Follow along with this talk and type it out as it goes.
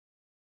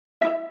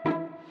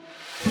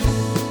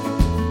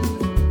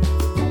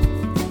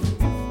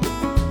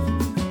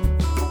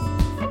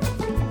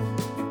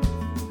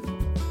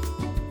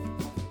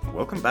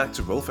welcome back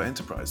to Roll for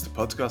Enterprise, the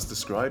podcast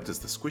described as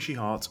the squishy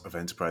heart of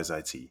enterprise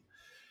IT.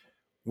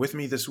 With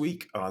me this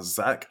week are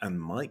Zach and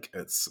Mike.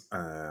 It's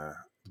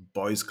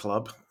Boys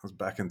Club is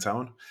back in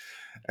town.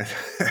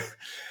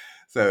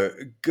 So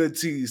good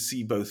to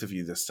see both of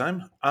you this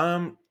time.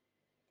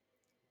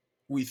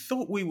 We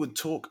thought we would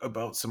talk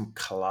about some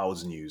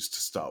cloud news to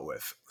start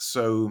with.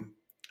 So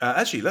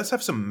actually, let's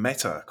have some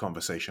meta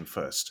conversation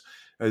first,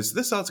 as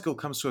this article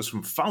comes to us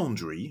from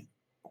Foundry,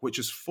 which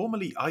is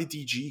formerly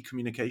IDG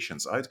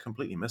Communications. I'd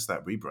completely missed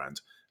that rebrand.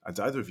 Did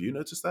either of you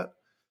notice that?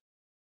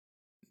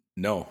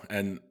 No,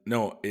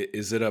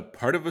 is it a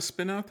part of a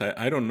spin-out?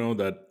 I don't know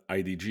that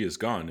IDG is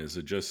gone. Is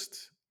it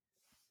just,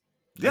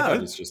 I thought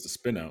Yeah, it's just a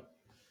spin-out.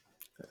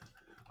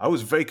 I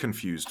was very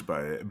confused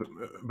by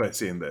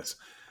seeing this.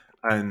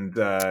 And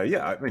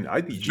yeah, I mean,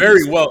 IDG Very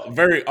is... well,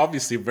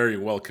 very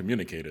well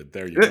communicated.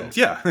 There you go.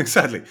 Yeah,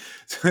 exactly.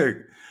 So,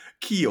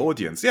 key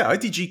audience. Yeah,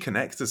 IDG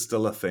Connect is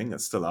still a thing.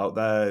 It's still out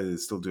there.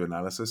 It's still do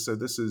analysis. So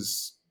this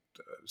is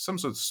some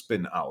sort of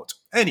spin out.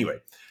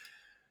 Anyway,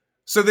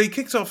 so they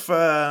kicked off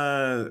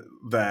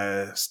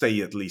their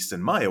stay, at least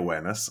in my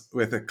awareness,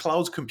 with a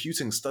Cloud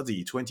Computing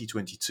Study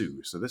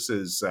 2022. So this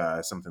is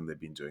something they've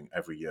been doing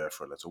every year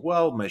for a little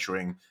while,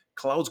 measuring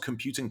cloud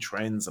computing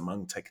trends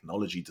among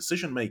technology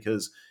decision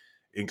makers,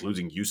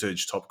 including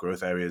usage, top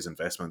growth areas,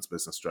 investments,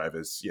 business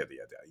drivers. Yeah.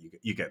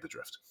 You get the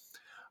drift.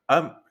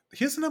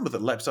 Here's the number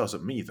that leapt out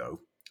at me, though.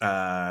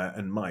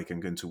 And Mike,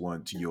 I'm going to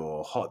want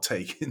your hot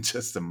take in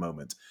just a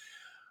moment.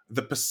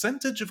 The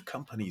percentage of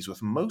companies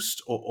with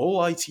most or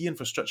all IT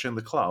infrastructure in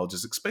the cloud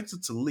is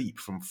expected to leap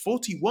from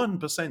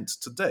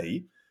 41%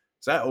 today.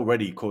 So that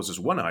already causes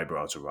one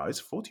eyebrow to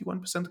rise.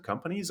 41% of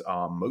companies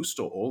are most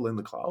or all in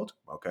the cloud.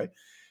 Okay.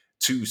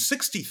 To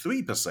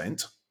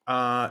 63%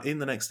 in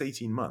the next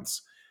 18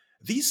 months.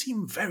 These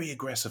seem very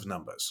aggressive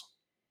numbers.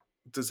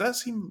 Does that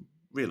seem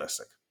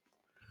realistic?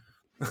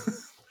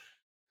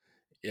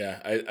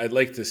 Yeah, I'd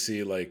like to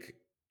see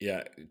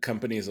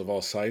companies of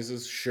all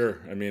sizes.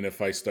 Sure. I mean,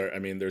 if I start, I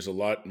mean, there's a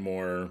lot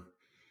more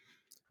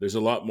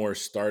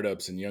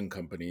startups and young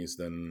companies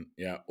than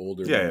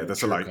older, more Yeah,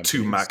 that's mature like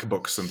two companies.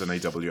 MacBooks and an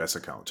AWS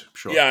account.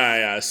 Sure.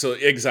 Yeah. So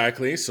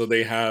exactly. So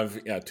they have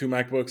two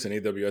MacBooks, an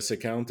AWS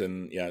account,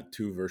 and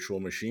two virtual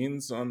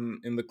machines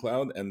in the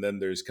cloud. And then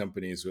there's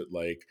companies with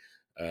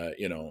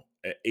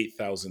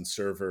 8,000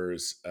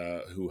 servers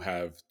who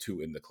have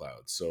two in the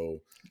cloud.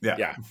 So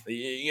Yeah.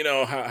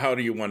 yeah, how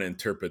do you want to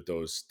interpret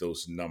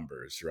those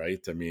numbers,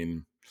 right? I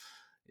mean,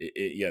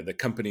 the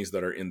companies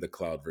that are in the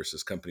cloud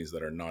versus companies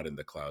that are not in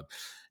the cloud,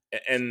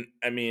 and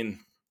I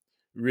mean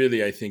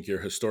really, I think your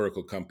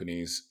historical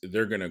companies,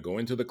 they're going to go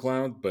into the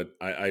cloud, but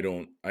I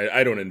don't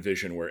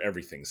envision where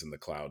everything's in the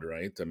cloud,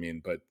 right? I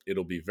mean, but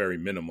it'll be very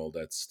minimal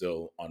that's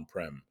still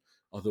on-prem,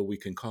 although we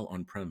can call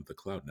on-prem the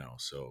cloud now,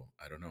 so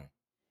I don't know.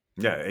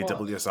 Yeah,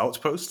 Well, AWS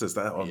Outpost, is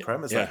that Yeah,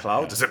 on-prem? Is that yeah,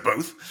 cloud? yeah, Is it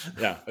both?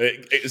 yeah.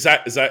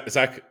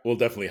 Zach will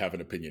definitely have an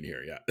opinion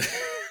here. Yeah.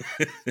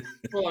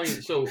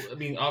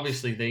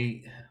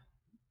 obviously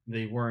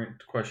they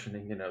weren't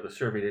questioning. The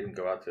survey didn't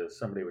go out to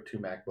somebody with two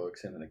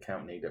MacBooks and an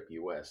account in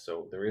AWS.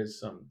 So there is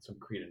some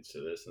credence to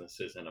this, and this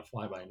isn't a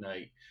fly by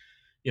night,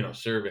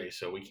 survey.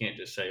 So we can't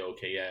just say,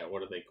 okay, yeah,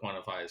 what do they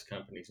quantify as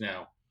companies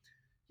now?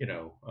 You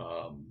know,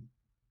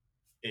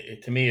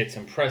 to me, it's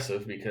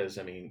impressive because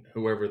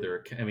whoever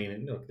look,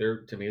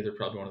 they're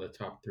probably one of the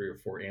top 3 or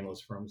 4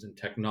 analyst firms in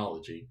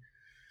technology.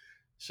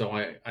 So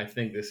I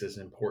think this is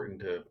important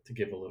to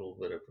give a little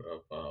bit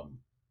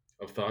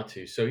of thought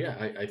to. So yeah,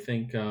 I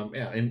think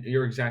and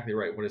you're exactly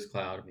right. What is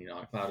cloud?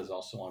 Cloud is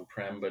also on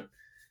prem, but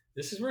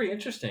this is very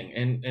interesting.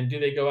 And do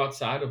they go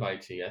outside of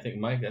IT? I think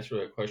Mike, that's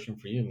really a question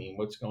for you.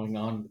 What's going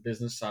on in the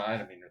business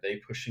side? Are they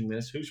pushing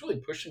this? Who's really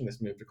pushing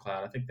this move to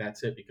cloud? I think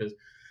that's it because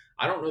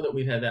I don't know that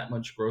we've had that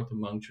much growth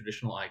among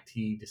traditional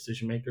IT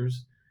decision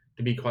makers,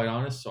 to be quite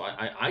honest. So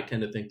I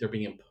tend to think they're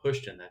being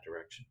pushed in that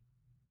direction.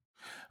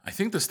 I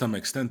think to some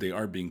extent they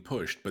are being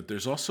pushed, but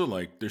there's also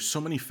there's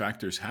so many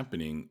factors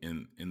happening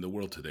in the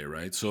world today,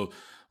 right? So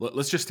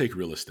let's just take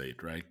real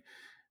estate, right?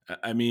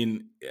 I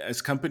mean,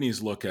 as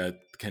companies look at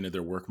kind of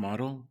their work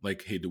model,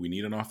 like, hey, do we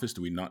need an office?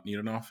 Do we not need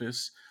an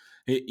office?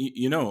 Hey,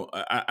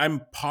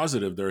 I'm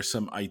positive there are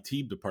some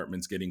IT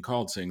departments getting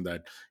called saying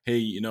that,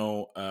 hey,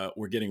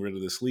 we're getting rid of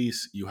this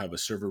lease. You have a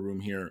server room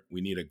here. We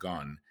need it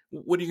gone.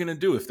 What are you going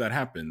to do if that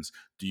happens?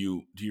 Do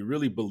you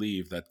really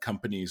believe that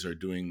companies are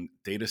doing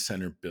data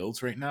center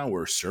builds right now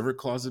or server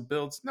closet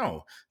builds?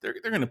 No, they're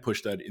going to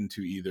push that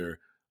into either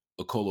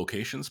a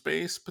co-location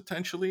space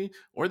potentially,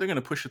 or they're going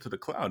to push it to the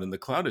cloud. And the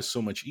cloud is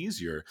so much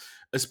easier,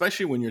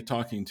 especially when you're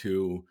talking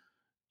to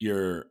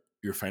your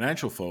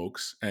financial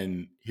folks.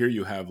 And here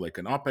you have like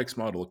an OpEx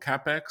model,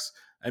 CapEx.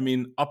 I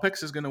mean,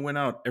 OpEx is going to win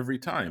out every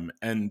time.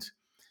 And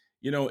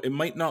it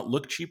might not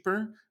look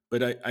cheaper,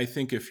 but I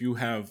think if you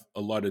have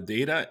a lot of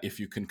data, if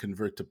you can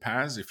convert to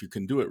PaaS, if you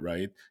can do it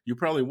right, you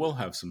probably will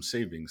have some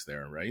savings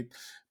there, right?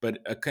 But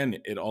again,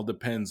 it all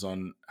depends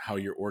on how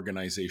your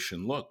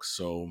organization looks.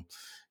 So,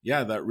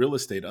 yeah, that real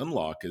estate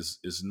unlock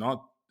is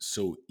not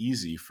so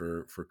easy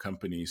for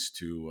companies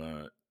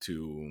to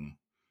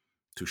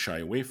to shy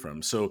away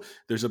from. So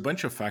there's a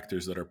bunch of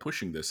factors that are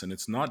pushing this, and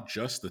it's not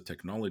just the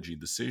technology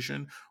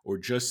decision or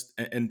just.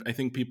 And I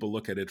think people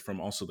look at it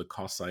from also the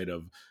cost side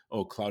of,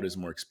 oh, cloud is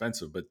more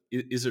expensive, but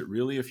is it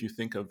really? If you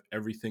think of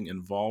everything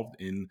involved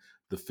in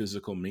the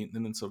physical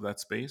maintenance of that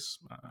space,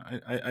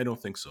 I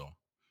don't think so.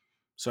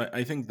 So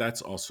I think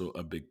that's also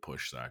a big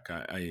push, Zach.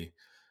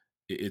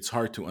 It's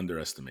hard to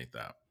underestimate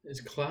that.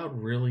 Is cloud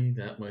really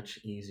that much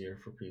easier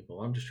for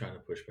people? I'm just trying to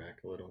push back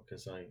a little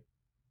because I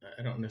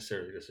don't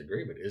necessarily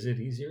disagree, but is it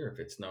easier if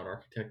it's not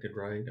architected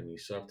right? I mean, you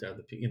still have to have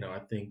I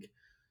think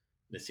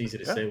it's easy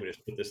to Yeah. say we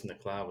just put this in the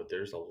cloud, but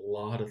there's a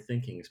lot of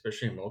thinking,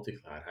 especially in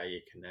multi-cloud, how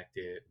you connect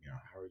it,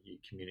 how are you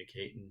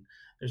communicating?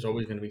 There's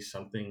always going to be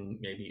something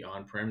maybe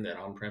on-prem. That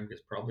on-prem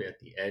is probably at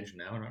the edge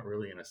now, not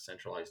really in a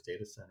centralized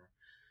data center.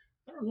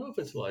 I don't know if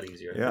it's a lot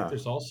easier. I think Yeah.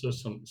 there's also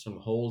some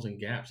holes and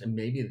gaps, and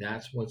maybe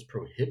that's what's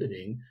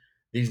prohibiting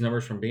these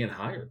numbers from being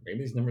higher. Maybe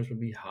these numbers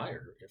would be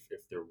higher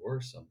if there were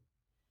some.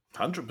 Yeah,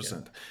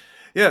 100%.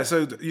 Yeah,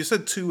 so you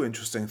said two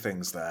interesting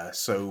things there.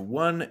 So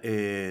one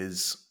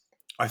is,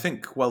 I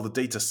think while the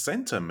data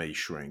center may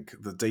shrink,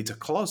 the data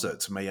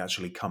closet may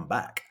actually come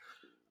back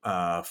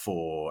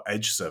for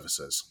edge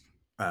services.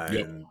 Yep.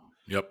 And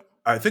Yep.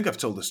 I think I've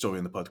told the story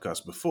in the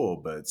podcast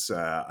before, but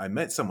I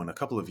met someone a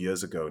couple of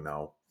years ago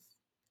now.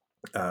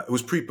 It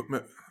was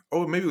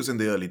or maybe it was in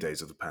the early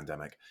days of the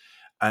pandemic,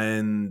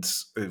 and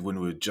when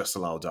we were just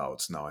allowed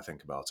out. Now I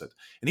think about it,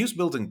 and he was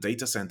building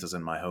data centers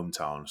in my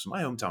hometown. So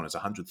my hometown is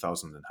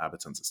 100,000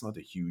 inhabitants. It's not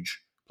a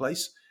huge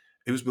place.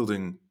 He was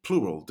building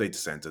plural data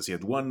centers. He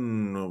had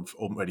one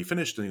already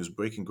finished, and he was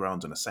breaking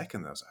ground on a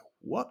second. I was like,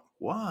 "What?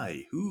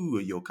 Why? Who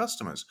are your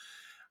customers?"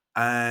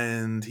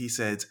 And he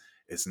said,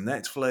 "It's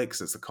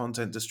Netflix. It's the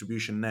content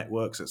distribution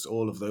networks. It's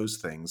all of those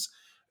things.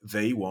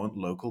 They want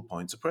local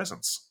points of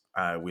presence.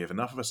 We have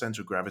enough of a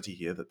center of gravity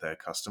here that they're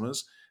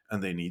customers,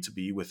 and they need to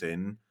be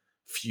within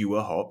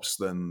fewer hops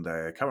than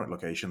their current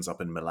locations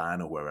up in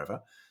Milan or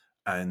wherever.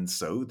 And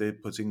so they're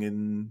putting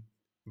in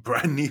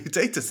brand new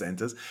data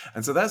centers.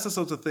 And so that's the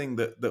sort of thing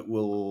that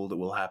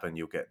will happen.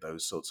 You'll get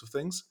those sorts of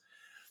things.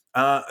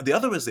 The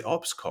other is the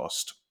ops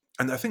cost.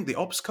 And I think the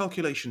ops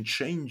calculation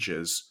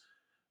changes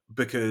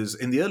because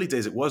in the early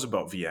days it was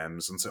about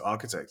VMs, and so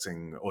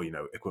architecting, or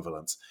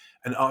equivalents,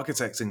 and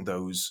architecting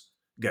those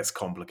gets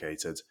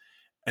complicated.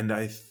 And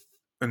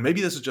and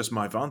maybe this is just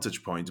my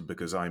vantage point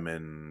because I'm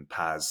in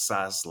PaaS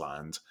SaaS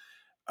land,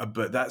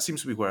 but that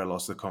seems to be where a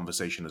lot of the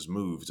conversation has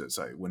moved. It's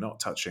like we're not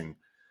touching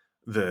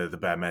the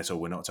bare metal,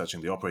 we're not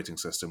touching the operating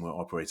system, we're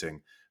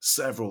operating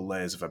several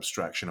layers of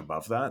abstraction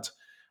above that,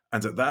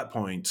 and at that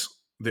point,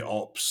 the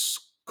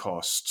ops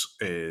cost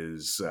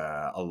is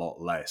a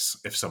lot less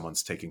if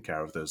someone's taking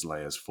care of those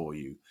layers for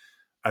you,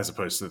 as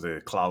opposed to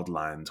the cloud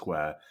land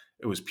where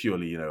it was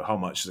purely, how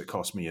much does it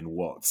cost me in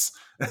watts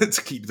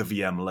to keep the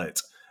VM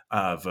lit,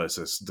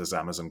 versus does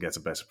Amazon get a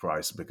better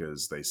price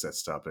because they set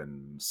it up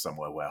in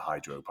somewhere where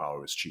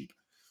hydropower is cheap.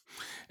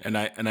 And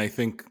I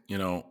think,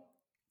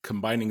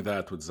 combining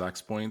that with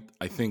Zach's point,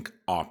 I think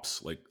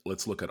ops, like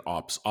let's look at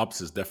ops.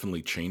 Ops is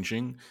definitely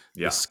changing.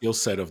 The Yeah. skill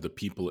set of the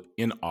people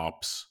in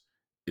ops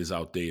is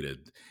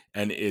outdated.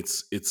 And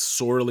it's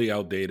sorely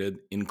outdated,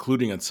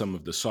 including at some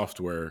of the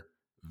software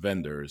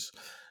vendors.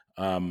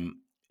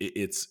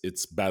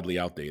 It's badly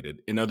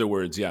outdated. In other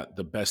words, yeah,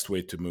 the best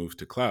way to move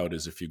to cloud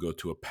is if you go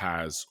to a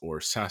PaaS or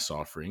SaaS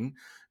offering,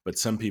 but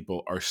some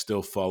people are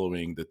still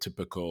following the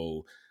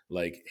typical,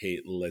 like,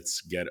 hey,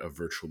 let's get a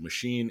virtual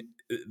machine.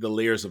 The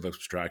layers of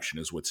abstraction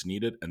is what's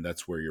needed, and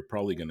that's where you're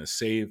probably going to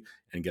save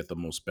and get the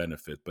most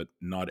benefit, but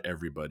not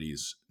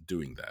everybody's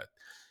doing that.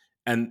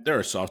 And there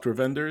are software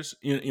vendors,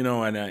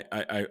 and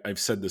I've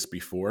said this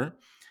before.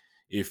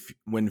 If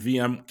when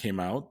VM came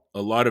out,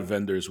 a lot of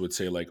vendors would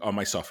say like, "Oh,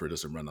 my software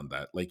doesn't run on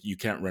that. Like, you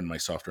can't run my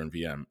software on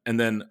VM." And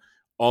then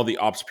all the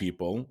ops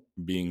people,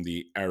 being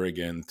the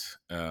arrogant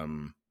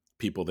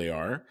people they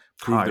are,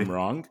 prove them Hi.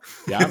 wrong.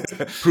 Yeah,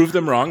 prove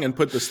them wrong and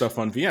put the stuff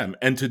on VM.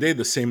 And today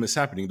the same is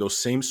happening. Those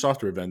same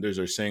software vendors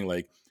are saying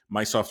like,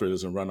 "My software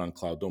doesn't run on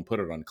cloud. Don't put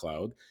it on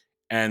cloud."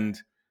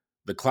 And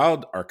the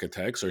cloud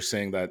architects are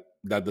saying that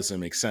that doesn't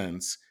make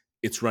sense.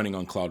 It's running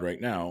on cloud right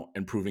now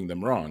and proving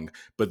them wrong.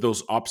 But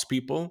those ops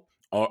people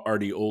are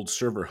the old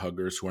server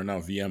huggers who are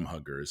now VM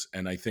huggers.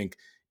 And I think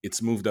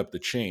it's moved up the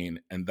chain,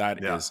 and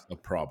that Yeah. is a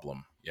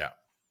problem. Yeah.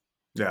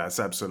 Yeah, that's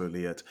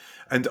absolutely it.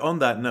 And on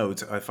that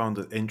note, I found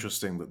it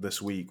interesting that this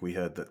week we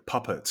heard that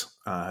Puppet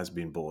has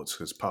been bought,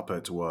 because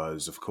Puppet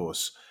was, of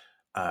course,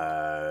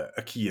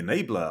 a key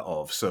enabler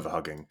of server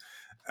hugging,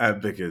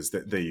 because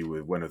they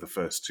were one of the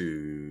first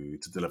to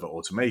deliver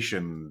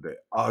automation. They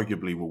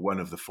arguably were one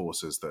of the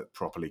forces that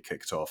properly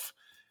kicked off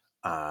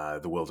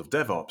the world of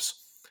DevOps.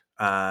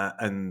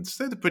 And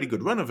they had a pretty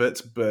good run of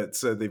it, but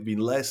they've been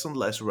less and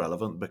less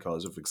relevant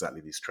because of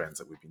exactly these trends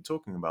that we've been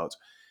talking about.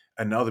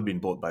 And now they've been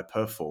bought by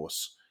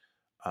Perforce,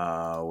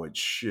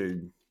 which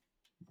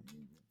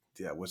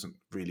yeah, wasn't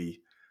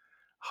really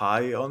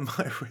high on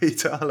my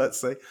radar,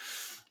 let's say.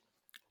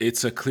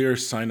 It's a clear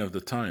sign of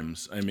the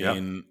times. I Yeah,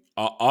 mean,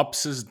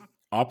 ops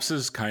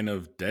is kind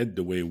of dead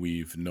the way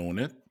we've known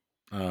it.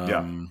 yeah,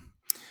 Um,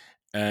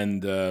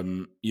 And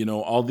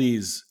all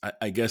these,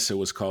 I guess it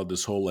was called,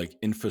 this whole like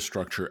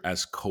infrastructure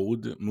as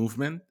code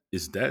movement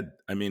is dead.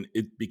 I mean,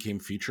 it became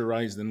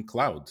featureized in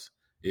clouds.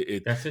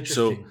 That's So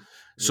interesting.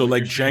 so What you're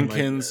like saying, like,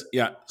 Jenkins,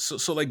 yeah.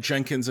 So like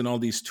Jenkins and all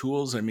these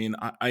tools. I mean,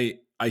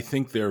 I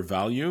think their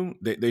value,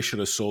 they should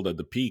have sold at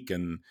the peak,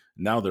 and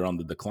now they're on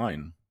the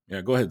decline.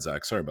 Yeah, go ahead,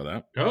 Zach. Sorry about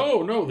that.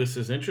 oh no, this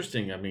is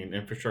interesting. I mean,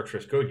 infrastructure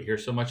as code. You hear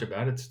so much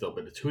about it still,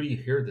 but it's who do you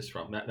hear this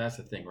from? That's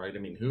the thing, right? I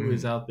mean, who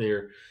is Mm. out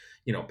there,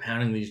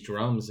 pounding these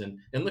drums? And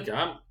look,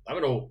 I'm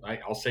an old.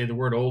 I'll say the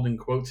word old in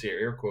quotes here,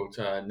 air quotes,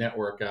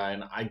 network guy,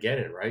 and I get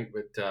it, right?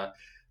 But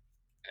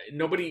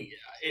nobody.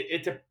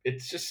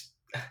 It's just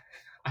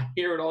I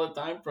hear it all the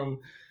time from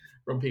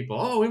people.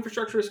 Oh,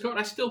 infrastructure as code.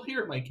 I still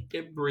hear it like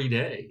every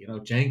day.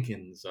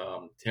 Jenkins,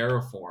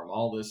 Terraform,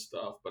 all this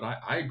stuff. But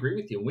I agree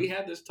with you. We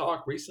had this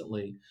talk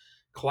recently.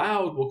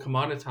 Cloud will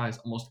commoditize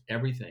almost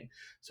everything.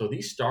 So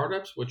these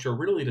startups, which are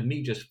really to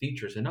me just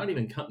features, and not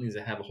even companies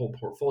that have a whole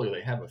portfolio,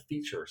 they have a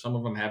feature. Some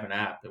of them have an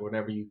app, or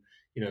whatever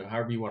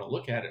however you want to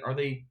look at it. Are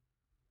they?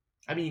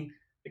 I mean,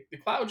 the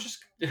cloud just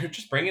they're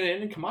just bringing it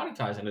in and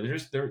commoditizing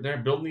it. They're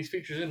building these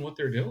features in what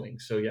they're doing.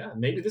 So yeah,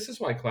 maybe this is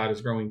why cloud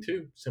is growing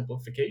too.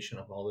 Simplification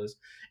of all this.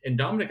 And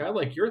Dominic, I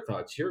like your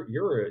thoughts.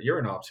 You're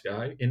an ops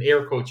guy. In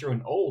air quotes, you're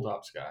an old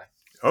ops guy.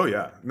 Oh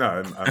yeah,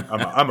 no,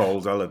 I'm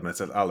old. I'll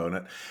admit it. I'll own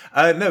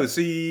it. No,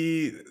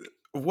 see,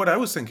 what I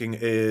was thinking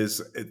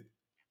is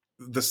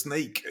the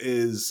snake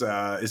is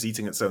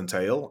eating its own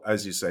tail,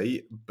 as you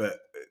say, but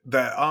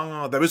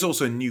there is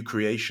also new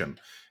creation.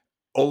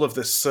 All of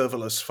this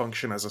serverless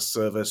function as a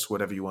service,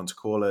 whatever you want to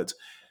call it,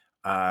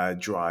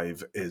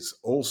 drive is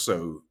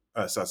also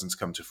starting to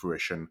come to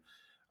fruition.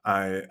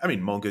 I mean,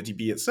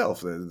 MongoDB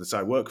itself, that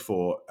I work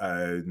for,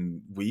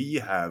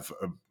 we have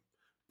a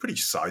pretty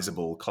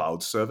sizable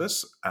cloud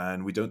service,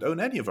 and we don't own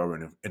any of our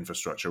own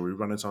infrastructure. We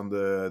run it on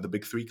the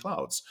big three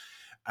clouds.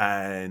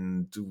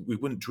 And we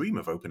wouldn't dream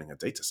of opening a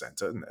data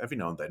center. And every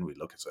now and then we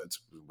look at it,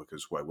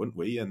 because why wouldn't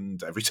we?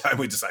 And every time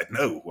we decide,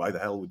 no, why the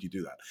hell would you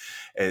do that?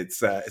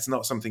 It's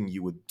not something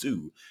you would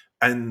do.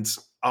 And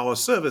our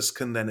service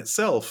can then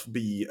itself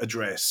be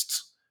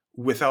addressed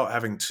without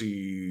having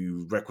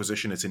to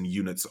requisition it in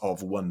units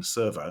of one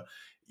server.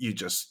 You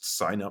just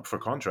sign up for a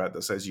contract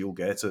that says you'll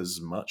get as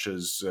much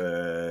as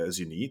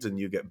you need, and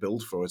you get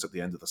billed for it at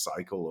the end of the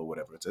cycle or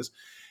whatever it is.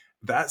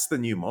 That's the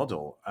new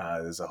model.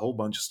 There's a whole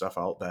bunch of stuff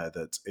out there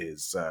that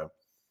is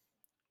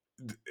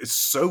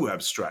so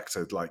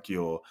abstracted, like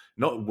you're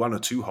not one or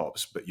two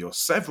hops, but you're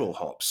several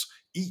hops.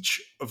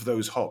 Each of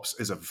those hops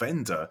is a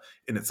vendor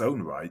in its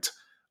own right,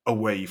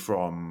 away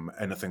from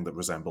anything that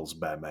resembles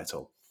bare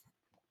metal.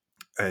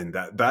 And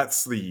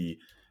that's the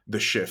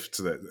shift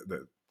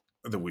that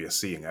we are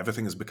seeing.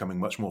 Everything is becoming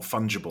much more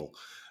fungible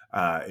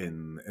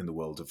in the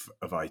world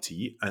of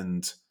IT,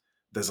 and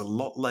there's a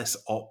lot less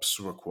ops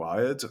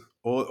required,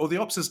 or the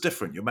ops is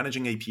different. You're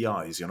managing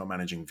APIs, you're not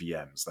managing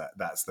VMs.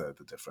 That's the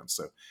difference.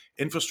 So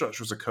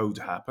infrastructure as a code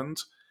happened,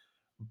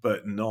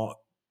 but not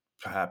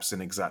perhaps in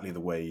exactly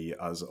the way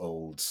as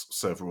old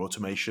server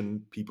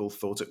automation people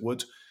thought it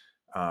would.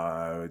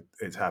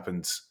 It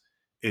happened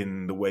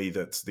in the way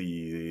that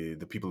the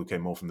people who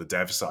came more from the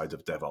dev side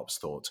of DevOps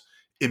thought: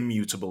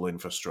 immutable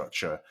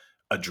infrastructure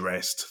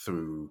addressed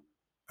through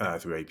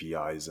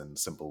APIs and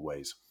simple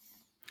ways.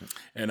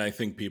 And I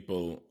think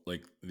people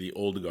like the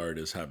old guard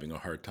is having a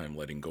hard time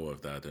letting go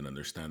of that and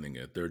understanding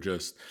it. They're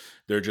just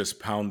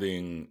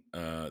pounding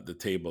the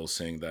table,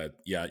 saying that,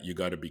 yeah, you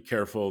got to be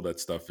careful.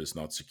 That stuff is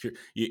not secure.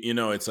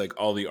 It's like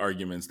all the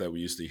arguments that we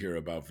used to hear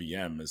about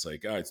VM is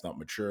like, it's not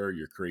mature.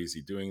 You're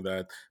crazy doing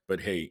that. But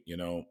hey,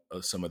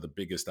 some of the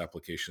biggest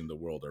applications in the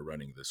world are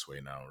running this way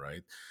now,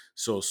 right?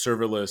 So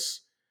serverless,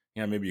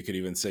 yeah, maybe you could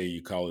even say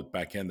you call it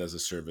backend as a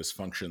service,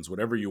 functions,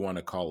 whatever you want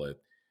to call it.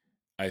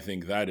 I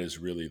think that is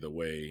really the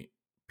way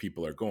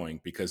people are going,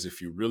 because if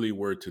you really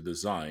were to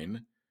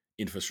design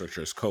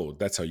infrastructure as code,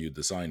 that's how you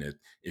design it.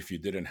 If you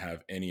didn't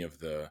have any of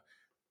the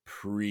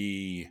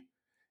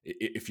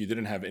if you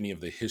didn't have any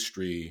of the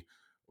history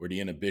or the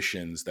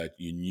inhibitions that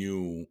you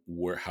knew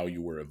were how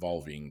you were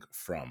evolving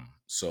from.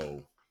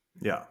 So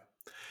yeah.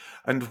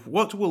 And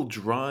what will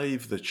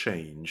drive the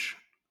change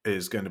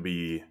is going to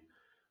be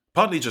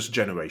partly just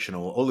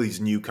generational. All these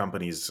new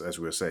companies, as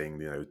we were saying,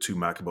 2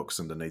 MacBooks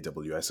and an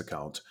AWS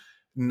account,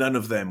 none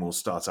of them will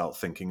start out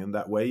thinking in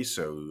that way.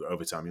 So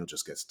over time, you'll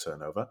just get to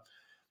turnover.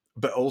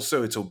 But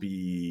also, it'll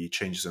be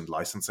changes in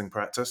licensing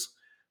practice.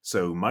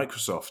 So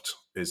Microsoft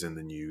is in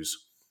the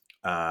news.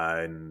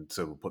 And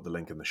so we'll put the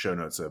link in the show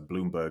notes, a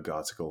Bloomberg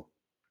article,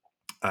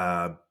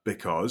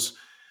 because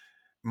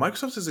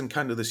Microsoft is in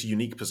kind of this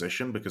unique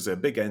position because they're a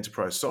big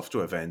enterprise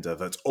software vendor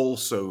that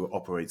also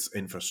operates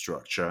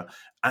infrastructure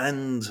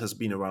and has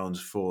been around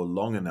for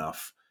long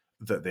enough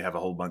that they have a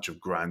whole bunch of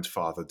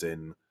grandfathered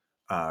in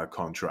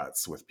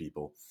contracts with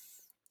people.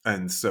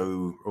 And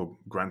so, or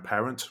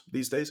grandparent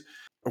these days.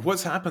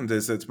 What's happened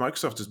is that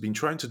Microsoft has been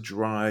trying to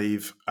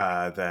drive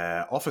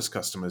their Office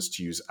customers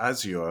to use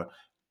Azure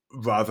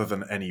rather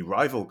than any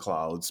rival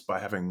clouds by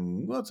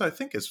having what I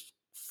think is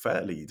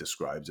fairly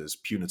described as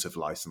punitive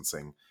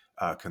licensing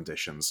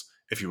conditions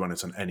if you run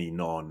it on any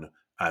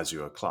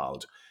non-Azure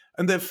cloud.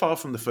 And they're far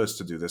from the first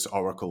to do this.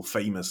 Oracle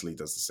famously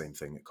does the same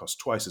thing. It costs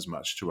twice as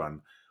much to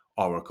run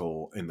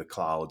Oracle in the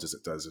cloud as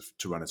it does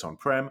to run it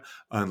on-prem,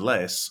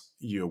 unless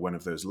you're one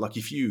of those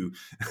lucky few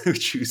who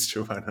choose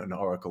to run an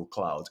Oracle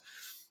cloud.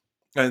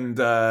 And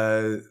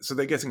so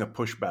they're getting a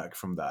pushback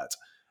from that.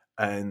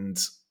 And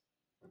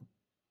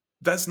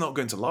that's not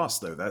going to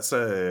last, though. That's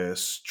a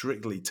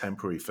strictly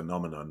temporary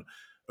phenomenon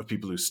of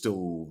people who are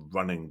still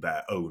running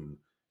their own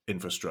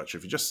infrastructure.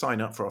 If you just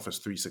sign up for Office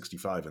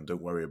 365 and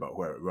don't worry about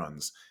where it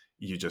runs,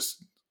 you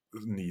just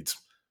need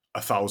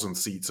 1,000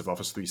 seats of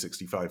Office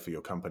 365 for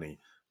your company,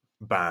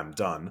 bam,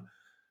 done,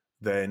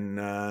 then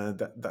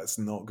that's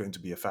not going to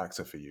be a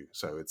factor for you.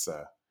 So it's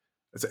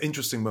an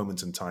interesting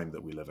moment in time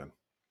that we live in.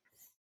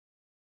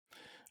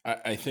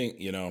 I think,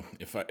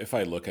 if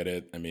I look at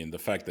it, I mean, the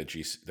fact that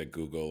that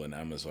Google and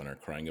Amazon are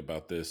crying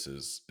about this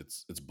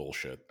it's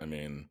bullshit. I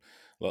mean,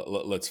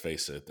 let's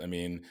face it. I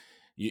mean,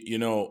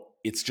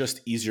 it's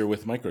just easier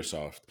with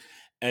Microsoft.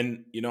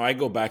 And I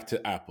go back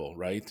to Apple,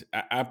 right?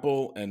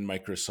 Apple and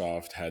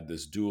Microsoft had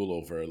this duel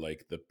over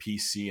like the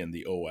PC and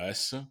the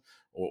OS,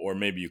 or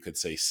maybe you could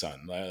say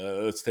Sun.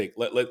 Let's take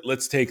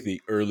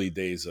the early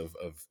days of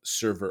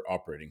server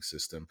operating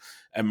system,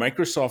 and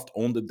Microsoft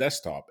owned the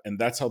desktop, and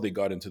that's how they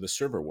got into the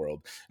server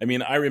world. I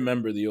mean, I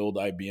remember the old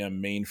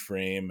IBM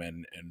mainframe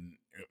and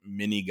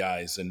mini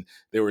guys, and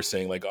they were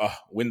saying like, oh,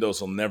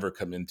 Windows will never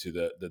come into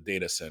the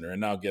data center.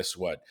 And now guess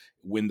what?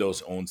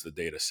 Windows owns the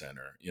data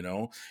center,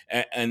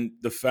 and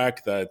the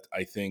fact that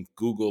I think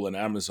Google and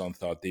Amazon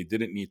thought they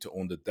didn't need to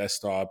own the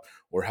desktop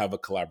or have a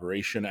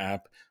collaboration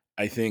app,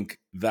 I think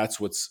that's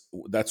what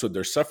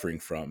they're suffering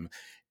from.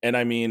 And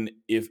I mean,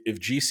 if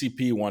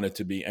GCP wanted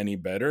to be any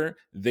better,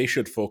 they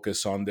should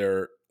focus on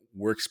their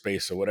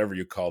workspace or whatever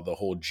you call the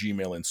whole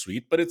Gmail and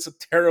suite, but it's a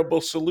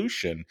terrible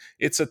solution.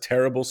 It's a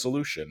terrible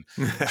solution.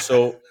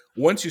 So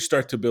once you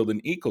start to build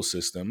an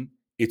ecosystem,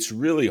 it's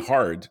really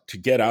hard to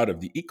get out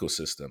of the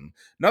ecosystem.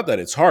 Not that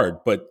it's hard,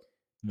 but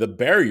the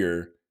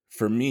barrier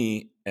for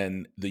me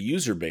and the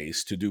user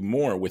base to do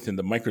more within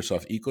the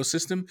Microsoft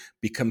ecosystem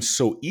becomes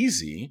so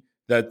easy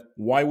that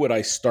why would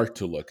I start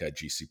to look at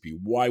GCP?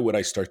 Why would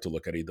I start to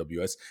look at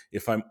AWS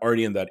if I'm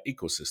already in that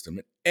ecosystem?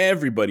 And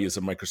everybody is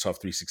a Microsoft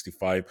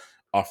 365,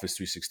 Office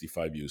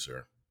 365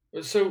 user.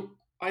 So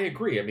I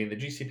agree. I mean, the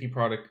GCP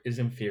product is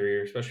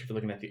inferior, especially if you're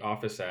looking at the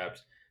Office apps.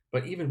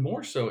 But even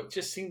more so, it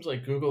just seems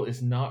like Google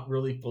is not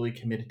really fully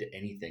committed to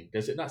anything.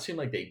 Does it not seem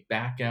like they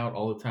back out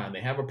all the time?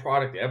 They have a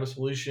product, they have a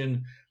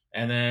solution,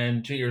 and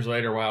then 2 years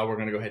later, wow, we're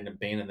going to go ahead and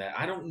abandon that.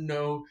 I don't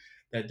know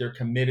that they're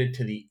committed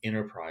to the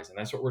enterprise. And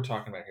that's what we're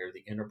talking about here,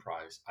 the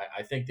enterprise.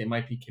 I think they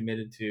might be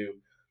committed to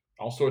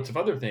all sorts of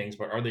other things,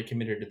 but are they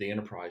committed to the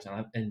enterprise?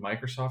 And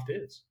Microsoft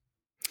is.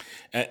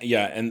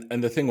 Yeah,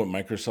 and the thing with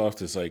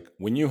Microsoft is like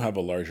when you have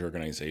a large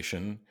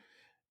organization,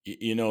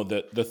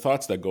 the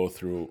thoughts that go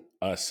through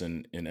us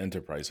in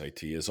enterprise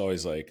IT is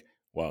always like,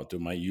 wow, do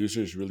my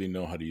users really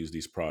know how to use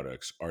these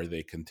products? Are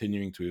they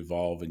continuing to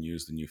evolve and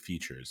use the new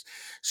features?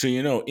 So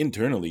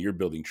internally you're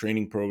building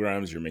training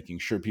programs, you're making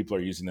sure people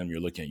are using them, you're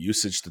looking at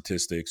usage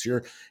statistics,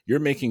 you're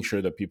making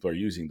sure that people are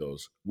using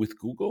those. With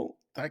Google,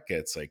 that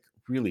gets like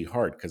really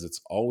hard because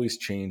it's always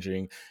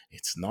changing.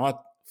 It's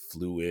not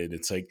fluid.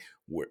 It's like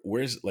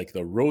where's like the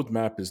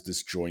roadmap is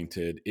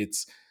disjointed.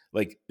 It's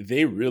like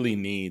they really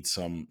need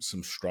some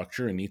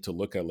structure and need to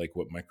look at like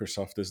what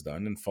Microsoft has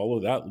done and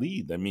follow that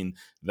lead. I mean,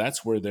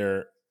 that's where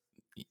they're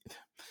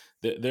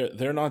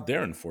not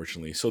there,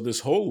 unfortunately. So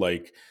this whole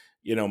like,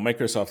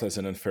 Microsoft has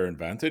an unfair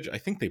advantage. I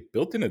think they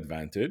built an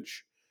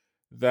advantage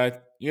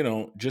that,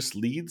 just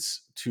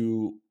leads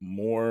to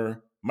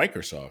more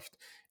Microsoft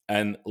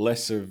and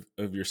less of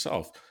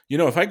yourself.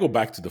 If I go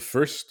back to the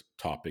first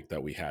topic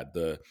that we had,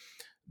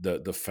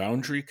 the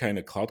Foundry kind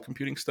of cloud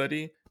computing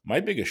study, my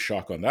biggest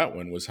shock on that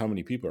one was how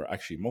many people are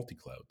actually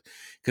multi-cloud.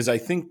 Because I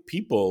think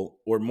people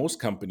or most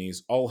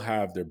companies all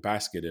have their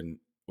basket in,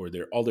 or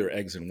all their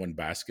eggs in one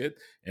basket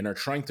and are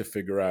trying to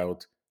figure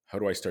out, how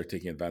do I start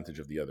taking advantage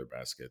of the other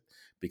basket?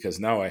 Because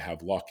now I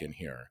have lock-in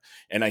here.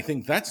 And I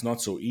think that's not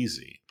so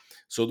easy.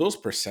 So those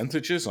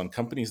percentages on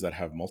companies that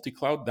have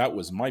multi-cloud, that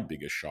was my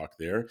biggest shock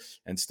there,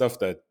 and stuff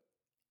that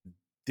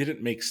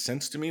didn't make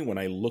sense to me when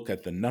I look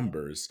at the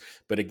numbers.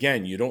 But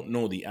again, you don't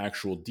know the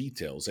actual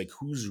details, like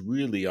who's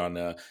really on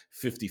a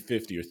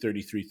 50-50 or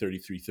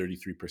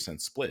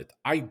 33% split.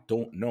 I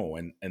don't know.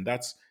 And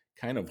that's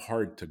kind of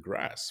hard to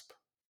grasp.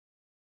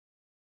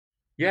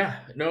 Yeah,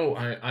 no,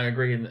 I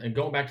agree. And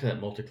going back to that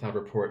multi-cloud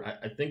report,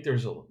 I think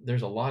there's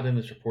a lot in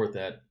this report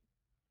that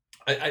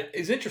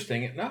is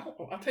interesting. And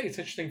I'll tell you, it's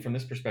interesting from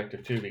this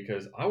perspective too,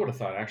 because I would have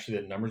thought actually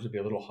the numbers would be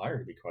a little higher,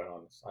 to be quite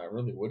honest. I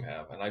really would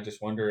have, and I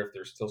just wonder if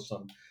there's still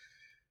some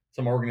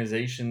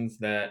organizations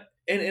that,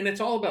 and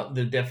it's all about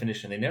the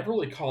definition. They never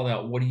really called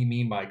out what do you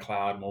mean by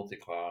cloud,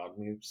 multi-cloud. I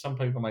mean, some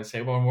people might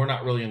say, well, we're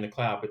not really in the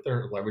cloud, but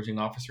they're leveraging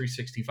Office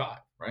 365,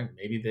 right?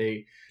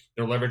 Maybe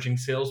they're leveraging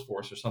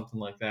Salesforce or something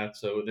like that.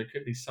 So there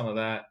could be some of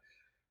that.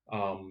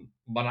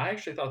 But I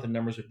actually thought the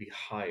numbers would be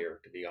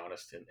higher, to be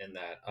honest, in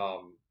that.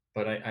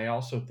 But I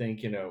also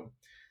think,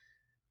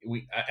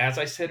 we, as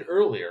I said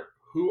earlier,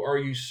 who are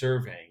you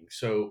surveying?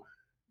 So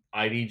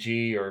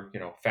IDG or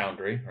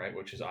Foundry, right,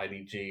 which is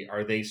IDG,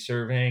 are they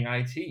surveying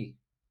IT,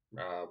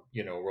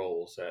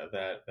 roles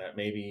that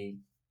maybe,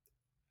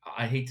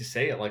 I hate to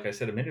say it, like I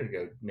said a minute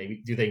ago,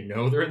 maybe do they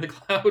know they're in the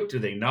cloud? Do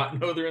they not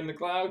know they're in the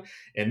cloud?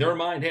 In their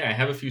mind, hey, I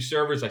have a few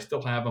servers, I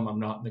still have them, I'm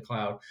not in the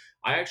cloud.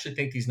 I actually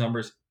think these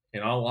numbers,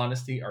 in all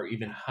honesty, are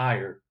even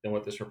higher than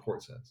what this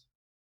report says.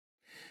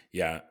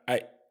 Yeah,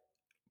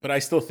 but I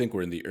still think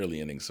we're in the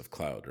early innings of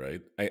cloud,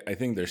 right? I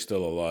think there's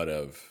still a lot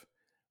of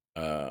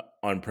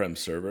on-prem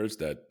servers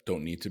that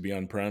don't need to be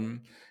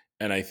on-prem,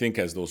 and I think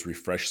as those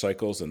refresh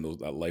cycles and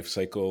that life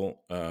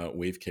cycle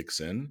wave kicks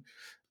in,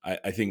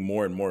 I think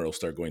more and more will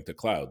start going to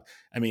cloud.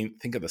 I mean,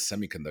 think of the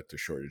semiconductor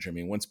shortage. I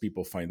mean, once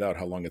people find out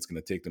how long it's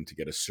going to take them to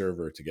get a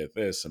server to get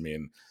this, I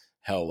mean,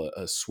 hell,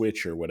 a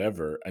switch or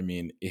whatever. I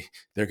mean,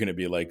 they're going to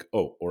be like,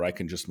 oh, or I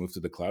can just move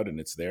to the cloud and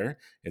it's there.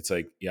 It's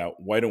like, yeah,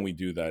 why don't we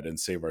do that and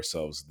save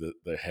ourselves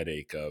the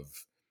headache of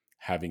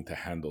having to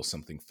handle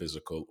something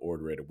physical,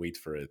 order it, wait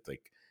for it,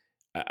 like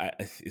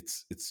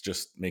it's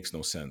just makes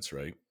no sense,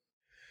 right?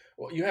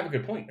 Well, you have a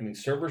good point. I mean,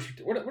 servers.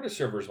 What are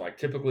servers like?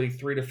 Typically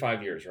 3 to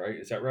 5 years, right?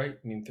 Is that right?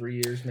 I mean, 3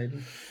 years maybe.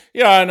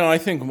 Yeah, I know. I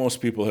think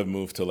most people have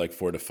moved to like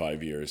 4 to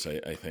 5 years.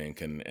 I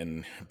think,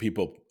 and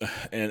people,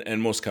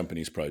 and most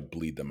companies probably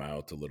bleed them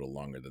out a little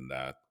longer than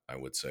that. I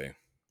would say.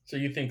 So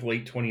you think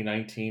late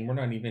 2019? We're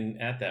not even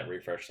at that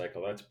refresh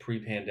cycle. That's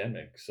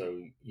pre-pandemic.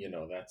 So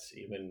that's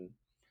even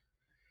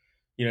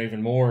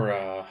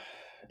more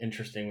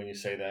interesting when you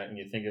say that and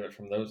you think of it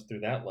from those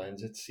through that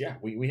lens. It's, yeah,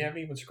 we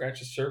haven't even scratched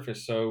the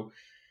surface. So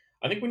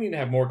I think we need to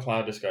have more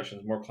cloud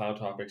discussions, more cloud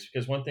topics,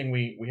 because one thing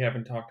we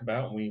haven't talked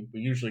about, and we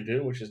usually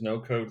do, which is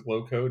no code,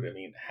 low code. I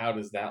mean, how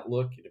does that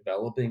look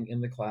developing in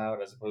the cloud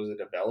as opposed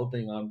to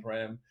developing on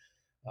prem?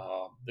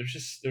 There's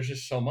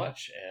just so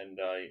much, and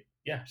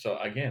yeah. So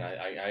again,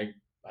 I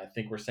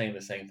think we're saying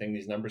the same thing.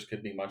 These numbers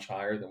could be much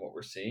higher than what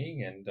we're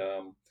seeing, and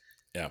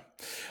Yeah,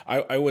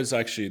 I was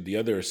actually the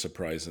other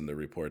surprise in the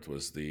report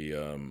was the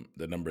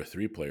number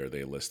three player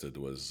they listed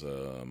was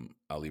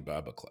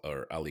Alibaba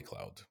or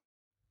AliCloud,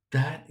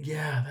 that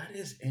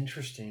is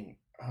interesting.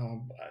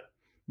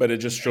 but it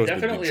just shows the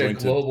Definitely a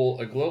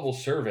disjointed. global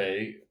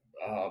survey.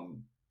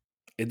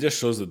 It just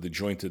shows the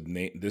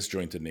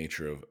disjointed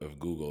nature of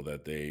Google,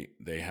 that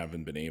they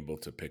haven't been able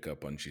to pick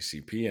up on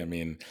GCP. I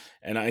mean,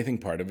 and I think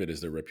part of it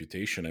is their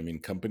reputation. I mean,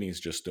 companies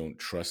just don't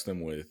trust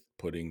them with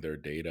putting their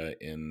data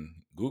in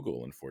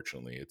Google.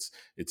 Unfortunately, it's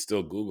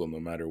still Google, no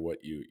matter what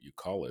you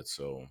call it.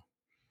 So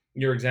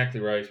You're exactly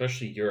right.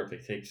 Especially Europe, they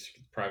take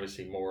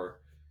privacy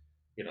more.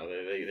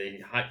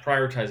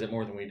 Prioritize it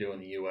more than we do in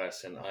the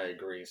U.S. And I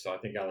agree. So I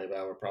think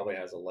Alibaba probably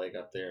has a leg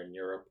up there in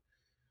Europe.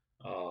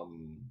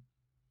 Um,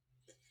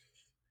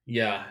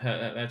 yeah,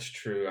 that's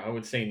true. I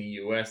would say in the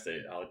U.S.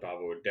 that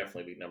Alibaba would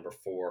definitely be number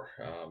four,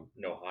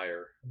 no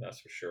higher. That's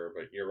for sure.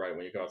 But you're right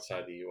when you go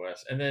outside the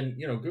U.S. And then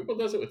Google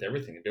does it with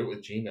everything. They do it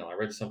with Gmail. I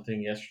read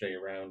something yesterday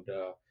around.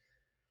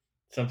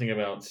 Something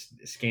about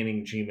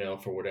scanning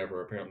Gmail for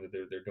whatever. Apparently,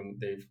 they're doing.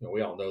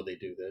 We all know they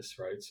do this,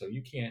 right? So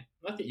you can't.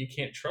 Not that you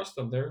can't trust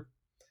them. They're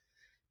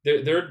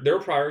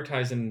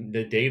prioritizing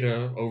the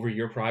data over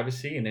your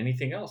privacy and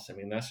anything else. I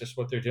mean, that's just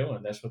what they're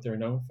doing. That's what they're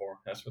known for.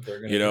 That's what they're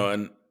going to do.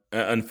 and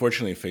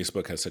unfortunately,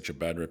 Facebook has such a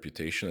bad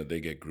reputation that they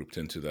get grouped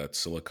into that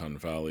Silicon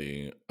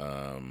Valley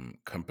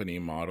company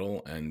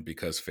model. And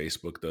because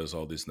Facebook does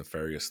all these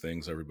nefarious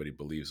things, everybody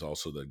believes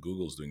also that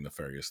Google's doing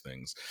nefarious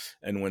things.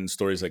 And when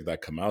stories like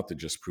that come out, it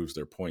just proves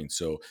their point.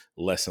 So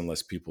less and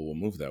less people will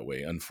move that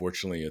way.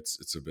 Unfortunately,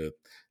 it's a bit.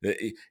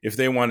 If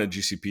they wanted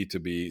GCP to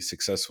be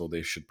successful,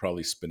 they should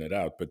probably spin it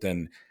out. But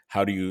then,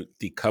 how do you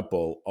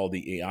decouple all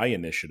the AI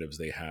initiatives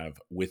they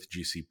have with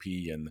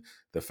GCP and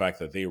the fact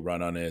that they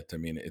run on it? I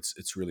mean,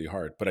 it's really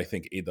hard. But I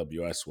think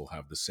AWS will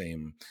have the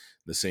same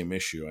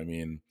issue. I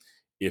mean,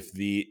 if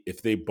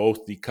they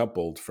both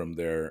decoupled from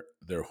their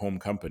home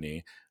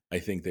company, I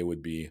think they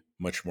would be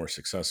much more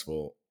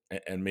successful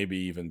and maybe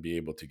even be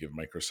able to give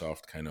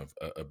Microsoft kind of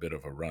a bit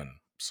of a run.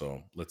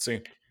 So let's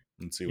see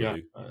what Yeah,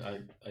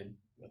 they.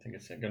 I think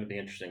it's going to be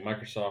interesting.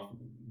 Microsoft,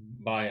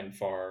 by and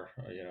far,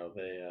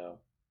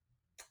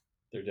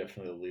 they're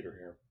definitely the leader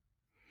here.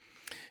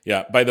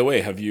 Yeah. By the way,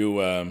 have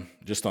you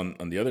just on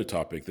the other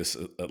topic, this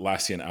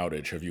Atlassian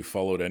outage? Have you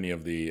followed any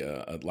of the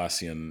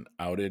Atlassian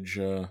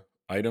outage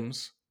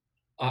items?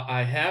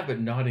 I have, but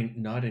not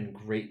in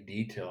great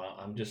detail.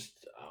 I'm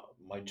just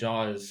my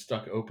jaw is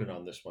stuck open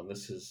on this one.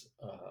 This is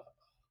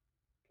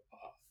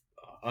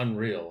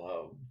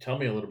unreal. Tell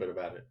me a little bit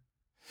about it.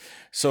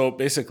 So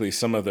basically,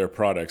 some of their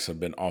products have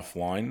been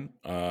offline,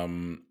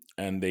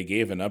 and they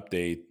gave an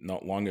update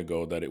not long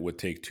ago that it would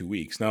take 2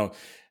 weeks. Now,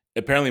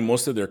 apparently,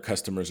 most of their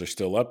customers are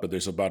still up, but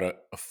there's about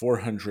a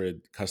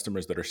 400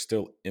 customers that are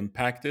still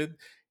impacted,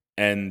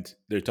 and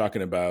they're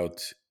talking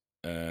about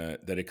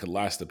that it could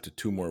last up to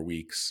 2 more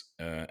weeks,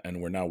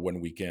 and we're now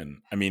 1 week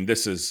in. I mean,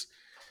 this is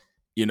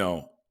you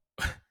know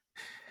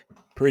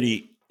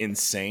pretty.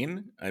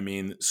 insane. I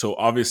mean, so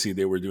obviously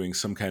they were doing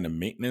some kind of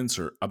maintenance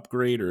or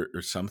upgrade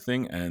or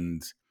something,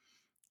 and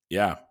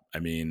yeah, I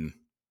mean,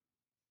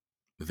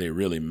 they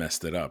really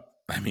messed it up.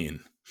 I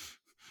mean,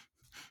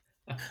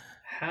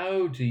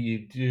 How do you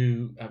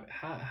do?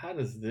 How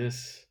does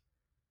this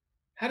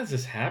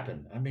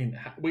happen? I mean,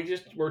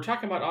 we're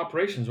talking about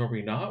operations, were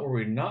we not? Were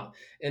we not?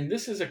 And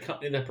this is a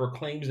company that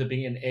proclaims to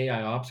be an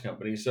AI ops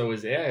company. So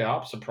is AI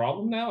ops a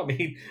problem now? I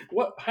mean,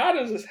 what? How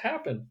does this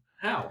happen?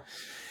 How?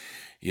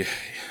 yeah,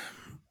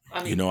 I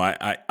you mean, know,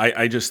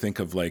 I just think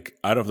of like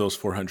out of those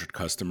 400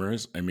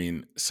 customers, I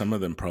mean, some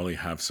of them probably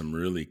have some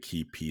really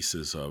key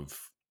pieces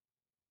of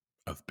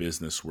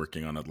business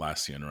working on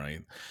Atlassian,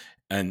 right?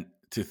 And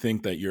to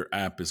think that your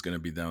app is going to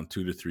be down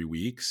 2 to 3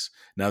 weeks.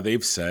 Now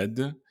they've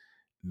said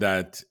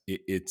that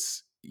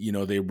it's, you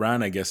know, they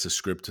ran, I guess, a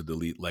script to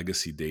delete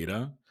legacy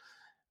data.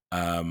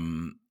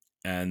 Um,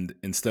 and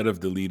instead of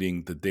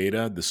deleting the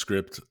data, the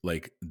script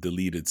like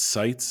deleted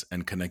sites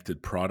and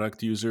connected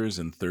product users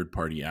and third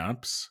party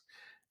apps.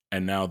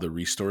 And now the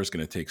restore is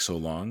going to take so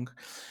long.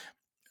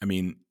 I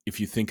mean,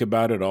 if you think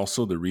about it,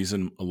 also, the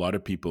reason a lot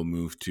of people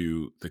move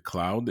to the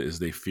cloud is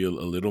they feel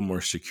a little more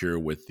secure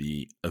with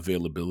the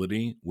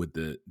availability, with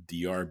the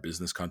DR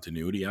business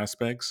continuity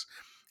aspects.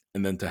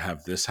 And then to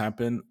have this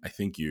happen, I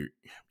think your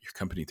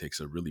company takes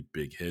a really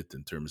big hit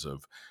in terms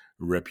of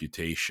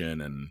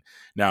reputation. And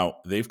now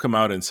they've come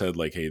out and said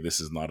like, hey, this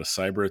is not a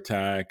cyber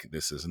attack.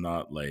 This is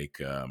not like,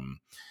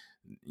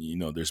 you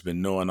know, there's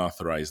been no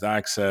unauthorized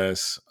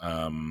access.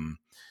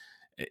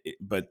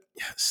 But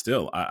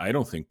still, I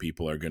don't think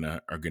people are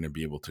gonna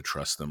be able to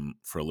trust them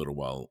for a little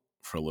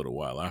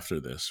while after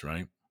this,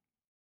 right?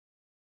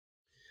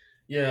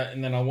 yeah.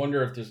 And then I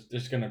wonder if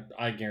there's gonna.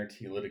 I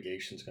guarantee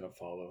litigation's gonna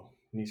follow.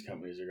 These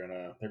companies are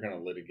they're gonna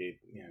litigate.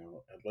 You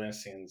know,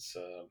 Atlassian's.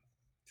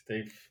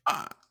 They've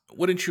Uh,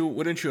 wouldn't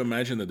you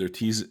imagine that their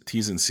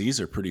T's and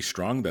C's are pretty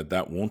strong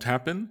that won't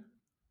happen?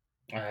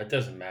 It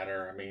doesn't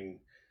matter. I mean,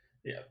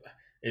 yeah,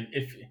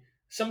 if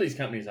some of these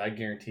companies, I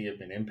guarantee, have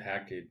been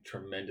impacted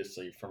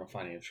tremendously from a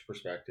financial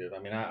perspective. I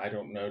mean, I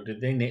don't know. Did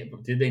they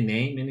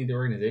name any of the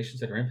organizations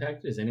that are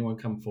impacted? Has anyone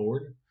come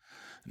forward?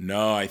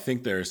 No, I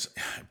think there's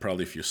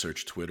probably if you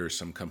search Twitter,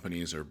 some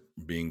companies are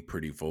being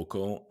pretty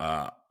vocal.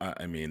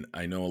 I mean,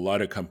 I know a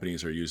lot of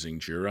companies are using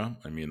Jira.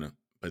 I mean,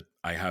 but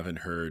I haven't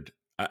heard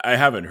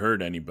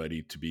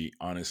anybody to be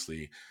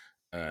honestly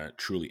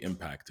truly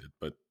impacted.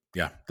 But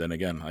yeah, then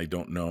again, I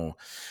don't know.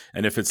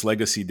 And if it's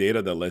legacy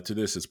data that led to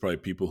this, it's probably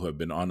people who have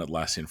been on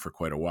Atlassian for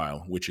quite a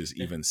while, which is If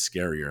even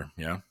scarier.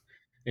 Yeah.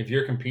 if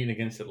you're competing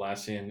against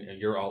Atlassian,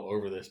 you're all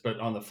over this.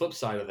 But on the flip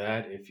side of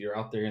that, if you're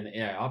out there in the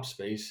AI ops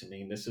space, I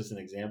mean, this is an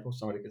example.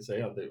 Somebody could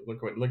say, "Oh,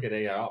 look at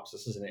AI ops.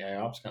 This is an AI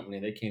ops company.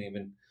 They can't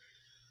even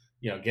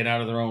get out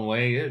of their own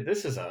way."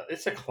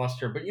 It's a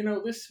cluster. But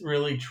this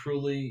really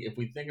truly, if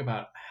we think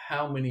about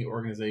how many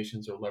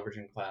organizations are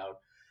leveraging cloud,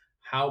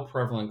 how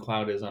prevalent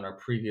cloud is on our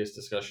previous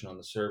discussion on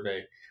the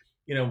survey,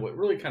 what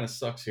really kind of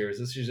sucks here is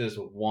this is just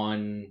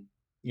one,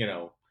 you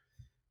know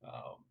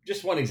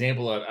just one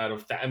example out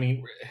of that. I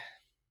mean,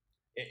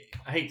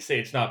 I hate to say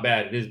it's not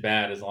bad. It is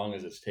bad as long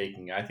as it's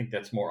taking. I think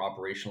that's more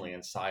operationally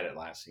inside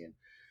Atlassian.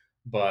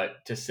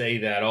 But to say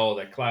that, oh,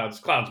 that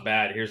cloud's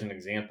bad. Here's an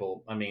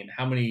example. I mean,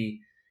 how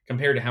many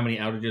compared to how many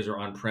outages are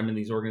on prem in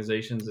these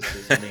organizations?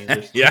 I mean,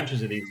 there's Yeah.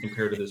 hundreds of these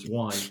compared to this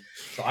one.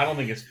 So I don't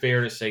think it's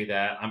fair to say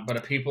that. But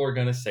if people are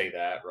going to say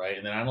that, right?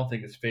 And then I don't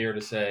think it's fair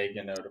to say,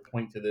 to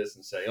point to this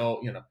and say,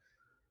 oh,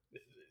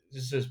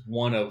 this is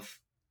one of,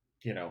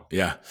 you know,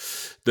 Yeah.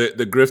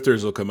 The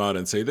grifters will come out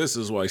and say this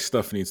is why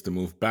stuff needs to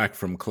move back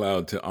from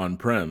cloud to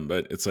on-prem,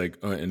 but it's like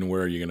and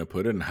where are you going to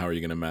put it and how are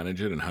you going to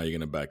manage it and how are you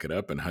going to back it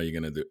up and how are you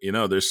going to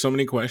do, there's so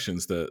many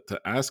questions to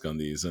ask on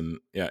these, and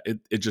yeah,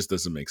 it just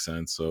doesn't make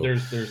sense. So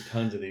there's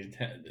tons of these,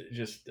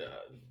 just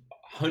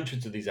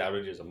hundreds of these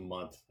outages a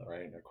month,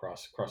 right,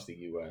 across the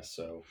U.S.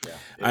 So yeah,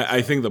 it's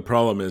I think the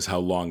problem is how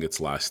long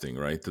it's lasting,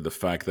 right? To the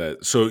fact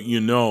that so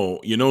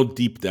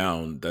deep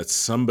down that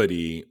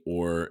somebody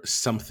or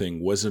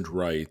something wasn't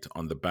right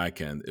on the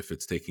back end if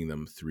it's taking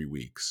them 3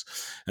 weeks.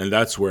 And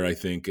that's where I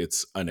think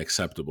it's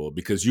unacceptable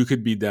because you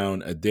could be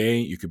down a day,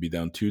 you could be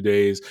down 2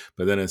 days,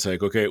 but then it's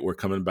like, okay, we're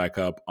coming back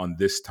up on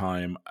this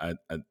time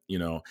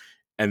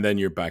and then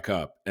you're back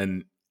up.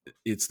 And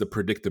it's the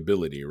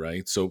predictability,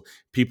 right? So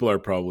people are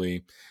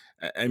probably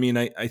I mean,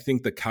 I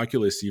think the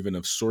calculus even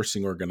of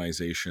sourcing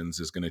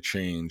organizations is going to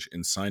change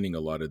in signing a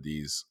lot of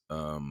these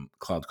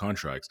cloud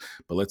contracts.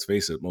 But let's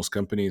face it, most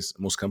companies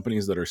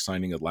that are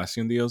signing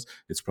Atlassian deals,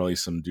 it's probably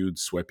some dude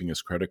swiping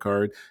his credit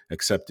card,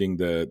 accepting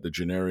the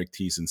generic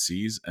T's and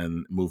C's,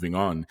 and moving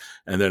on,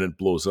 and then it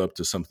blows up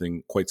to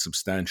something quite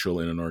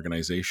substantial in an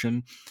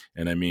organization.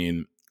 And I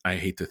mean, I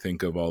hate to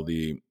think of all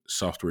the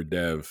software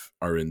dev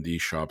R&D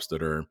shops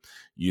that are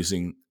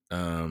using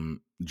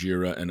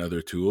Jira and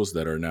other tools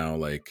that are now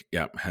like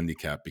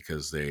handicapped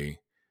because they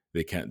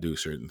can't do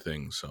certain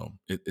things. So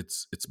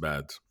it's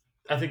bad.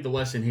 I think the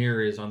lesson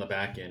here is on the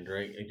back end,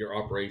 right? Your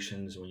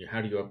operations,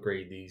 how do you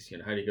upgrade these?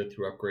 How do you go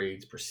through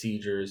upgrades,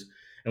 procedures?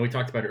 And we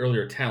talked about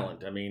earlier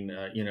talent. I mean,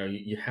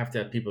 you have to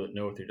have people that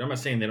know what they're doing. I'm not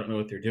saying they don't know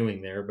what they're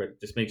doing there, but it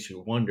just makes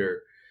you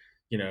wonder,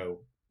 you know,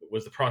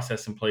 was the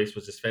process in place?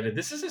 Was this vetted?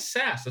 This is a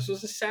SaaS. This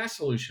was a SaaS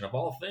solution of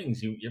all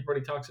things.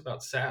 Everybody talks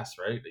about SaaS,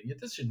 right?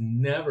 This should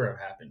never have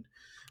happened.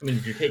 I mean,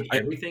 did you take I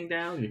everything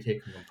down? You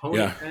take a yeah.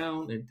 component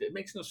down? It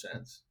makes no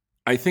sense.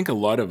 I think a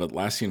lot of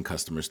Atlassian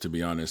customers, to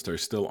be honest, are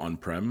still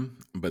on-prem,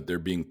 but they're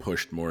being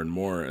pushed more and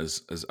more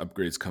as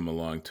upgrades come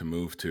along to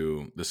move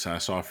to the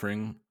SaaS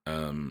offering.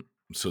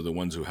 So the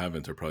ones who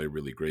haven't are probably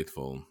really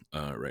grateful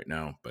right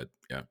now. But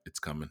yeah, it's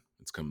coming.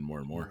 It's coming more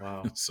and more.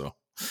 Wow. So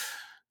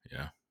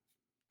yeah,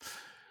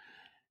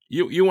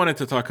 you wanted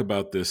to talk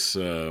about this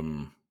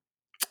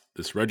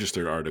this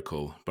registered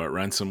article about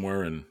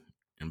ransomware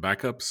and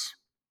backups.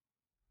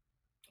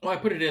 Well, I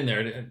put it in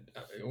there.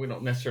 We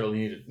don't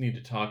necessarily need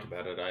to talk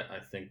about it. I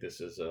think this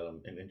is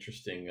an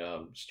interesting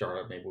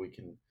startup. Maybe we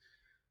can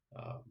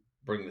uh,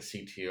 bring the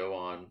CTO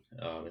on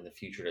in the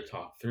future to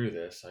talk through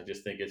this. I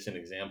just think it's an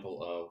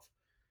example of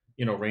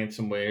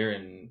ransomware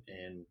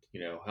and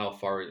how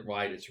far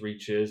wide its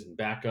reach is and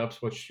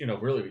backups. Which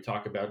really we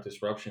talk about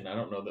disruption. I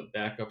don't know that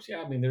backups.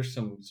 Yeah, I mean there's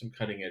some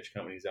cutting edge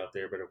companies out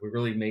there, but if we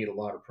really made a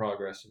lot of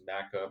progress in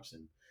backups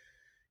and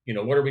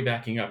what are we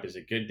backing up? Is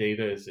it good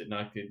data? Is it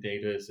not good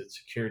data? Is it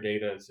secure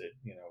data? Is it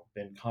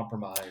been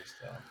compromised?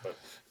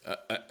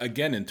 But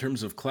Again, in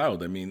terms of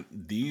cloud, I mean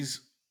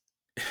these.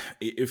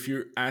 If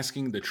you're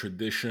asking the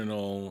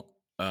traditional,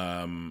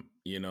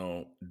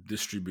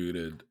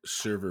 distributed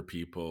server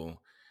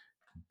people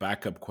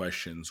backup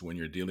questions when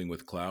you're dealing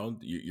with cloud,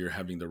 you're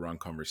having the wrong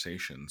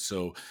conversation.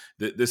 So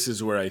this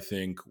is where I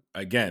think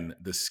again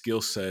the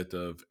skill set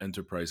of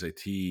enterprise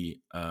IT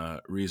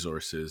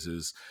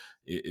resources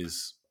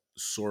is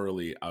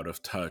sorely out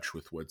of touch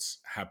with what's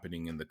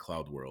happening in the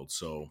cloud world.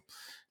 So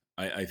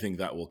I think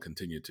that will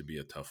continue to be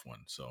a tough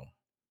one. So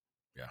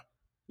yeah,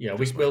 yeah,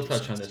 we just my will two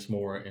touch on cents. this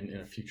more in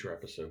a future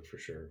episode for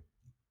sure.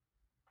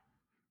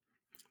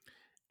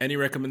 Any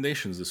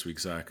recommendations this week,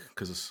 Zach?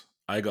 Because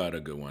I got a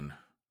good one.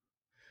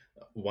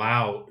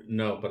 Wow,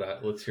 no,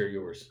 but let's hear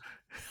yours.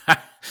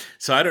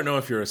 So I don't know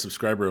if you're a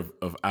subscriber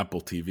of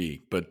Apple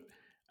TV, but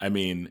I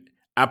mean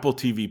Apple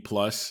TV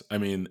Plus. I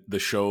mean the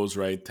shows,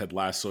 right? Ted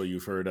Lasso,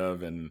 you've heard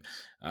of, and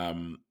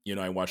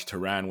I watched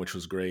Tehran, which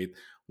was great.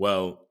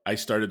 Well, I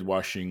started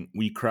watching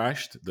We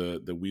Crashed,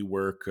 the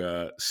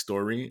WeWork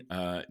story.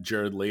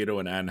 Jared Leto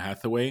and Anne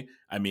Hathaway.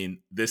 I mean,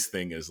 this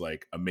thing is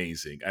like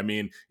amazing. I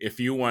mean, if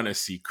you want to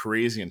see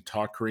crazy and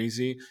talk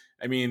crazy,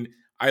 I mean,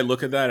 I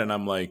look at that and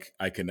I'm like,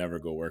 I can never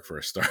go work for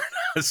a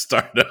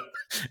startup.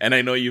 And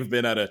I know you've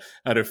been at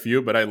a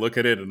few, but I look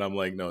at it and I'm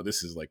like, no,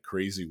 this is like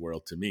crazy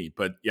world to me.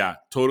 But yeah,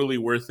 totally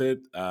worth it.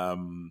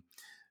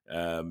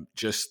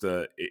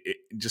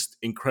 Just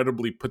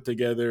incredibly put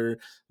together.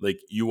 Like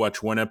you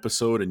watch one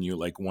episode and you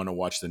like want to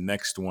watch the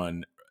next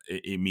one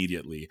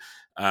immediately.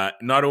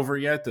 Not over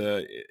yet.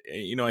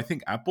 I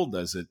think Apple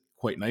does it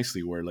quite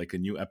nicely where like a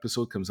new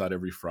episode comes out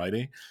every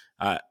Friday.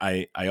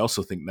 I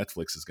also think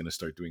Netflix is going to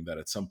start doing that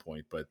at some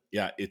point, but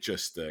yeah, it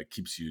just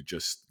keeps you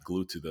just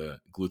glued to the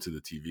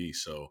TV.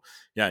 So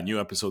yeah, new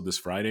episode this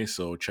Friday,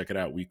 so check it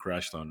out. We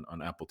Crashed on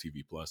Apple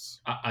TV Plus.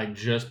 I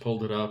just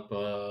pulled it up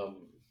on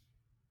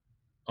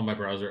my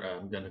browser.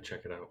 I'm gonna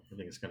check it out. I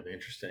think it's gonna be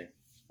interesting.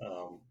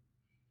 Um,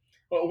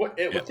 well,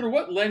 Yeah, through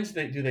what lens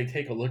do they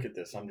take a look at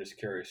this? I'm just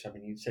curious. I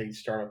mean, you say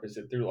startup. Is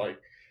it through like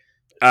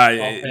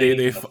they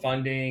the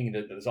funding?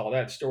 Is all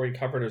that story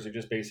covered, or is it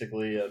just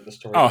basically the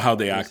story oh, of how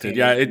they the acted.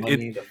 scandal, Yeah, the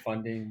money, the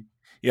funding?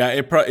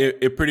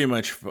 it pretty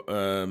much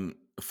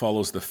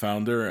follows the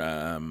founder,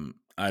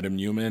 Adam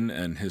Newman,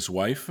 and his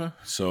wife.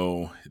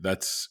 So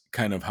that's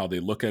kind of how they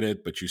look at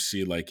it. But you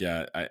see, like,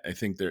 yeah, I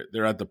think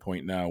they're at the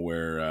point now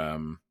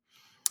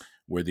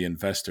where the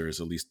investors,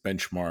 at least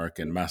Benchmark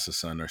and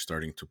Masasan, are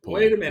starting to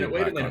Wait a pull minute,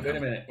 back on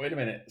him. wait a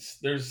minute.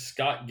 There's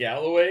Scott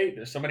Galloway.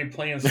 There's somebody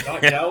playing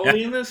Scott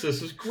Galloway in this.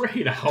 This is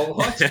great. I'll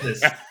watch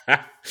this.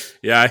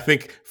 Yeah, I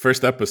think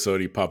first episode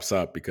he pops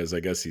up because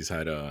I guess he's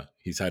had a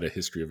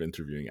history of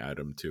interviewing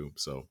Adam too.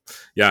 So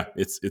yeah,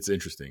 it's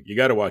interesting. You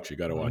got to watch. You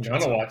got to I'm watch it.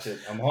 gonna So watch it.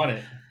 I'm on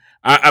it.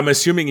 I'm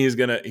assuming he's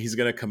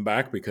gonna come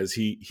back because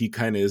he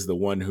kind of is the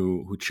one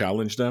who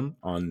challenged them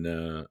on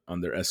their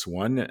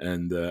S1,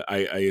 and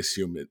I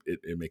assume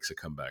it makes a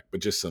comeback.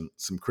 But just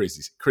some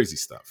crazy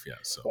stuff. Yeah.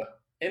 So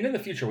And in the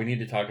future, we need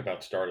to talk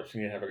about startups.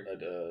 We need to have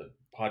a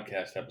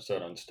podcast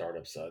episode on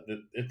startups.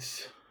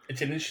 It's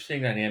an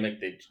interesting dynamic.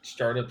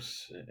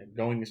 Startups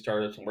going to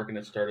startups and working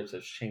at startups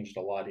has changed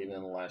a lot even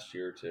in the last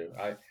year or two.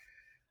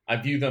 I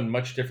view them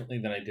much differently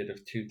than I did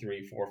of 2,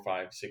 3, 4,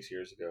 5, 6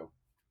 years ago.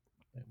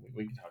 And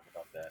we can talk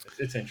about that.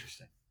 It's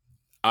interesting.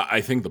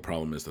 I think the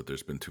problem is that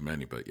there's been too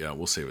many. But yeah,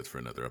 we'll save it for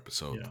another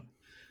episode.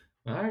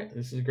 Yeah. All right.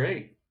 This is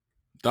great.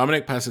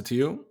 Dominic, pass it to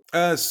you.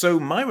 So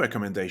my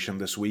recommendation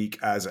this week,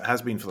 as it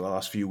has been for the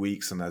last few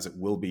weeks and as it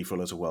will be for a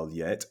little while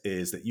yet,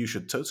 is that you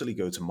should totally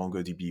go to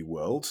MongoDB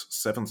World,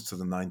 7th to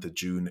the 9th of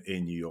June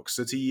in New York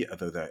City,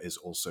 although there is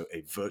also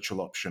a virtual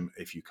option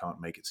if you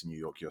can't make it to New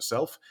York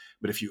yourself.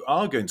 But if you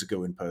are going to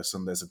go in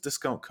person, there's a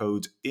discount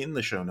code in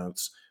the show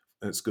notes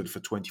it's good for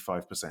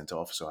 25%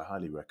 off, so I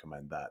highly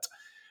recommend that.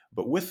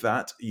 But with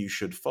that, you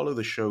should follow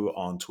the show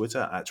on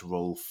Twitter at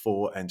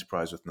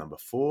Roll4Enterprise with number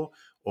 4,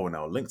 or on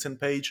our LinkedIn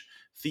page.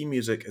 Theme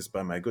music is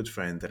by my good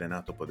friend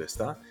Renato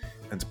Podesta,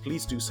 and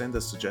please do send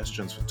us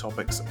suggestions for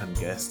topics and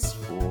guests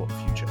for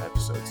future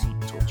episodes.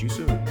 Talk to you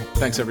soon.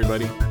 Thanks,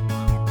 everybody.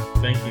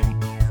 Thank you.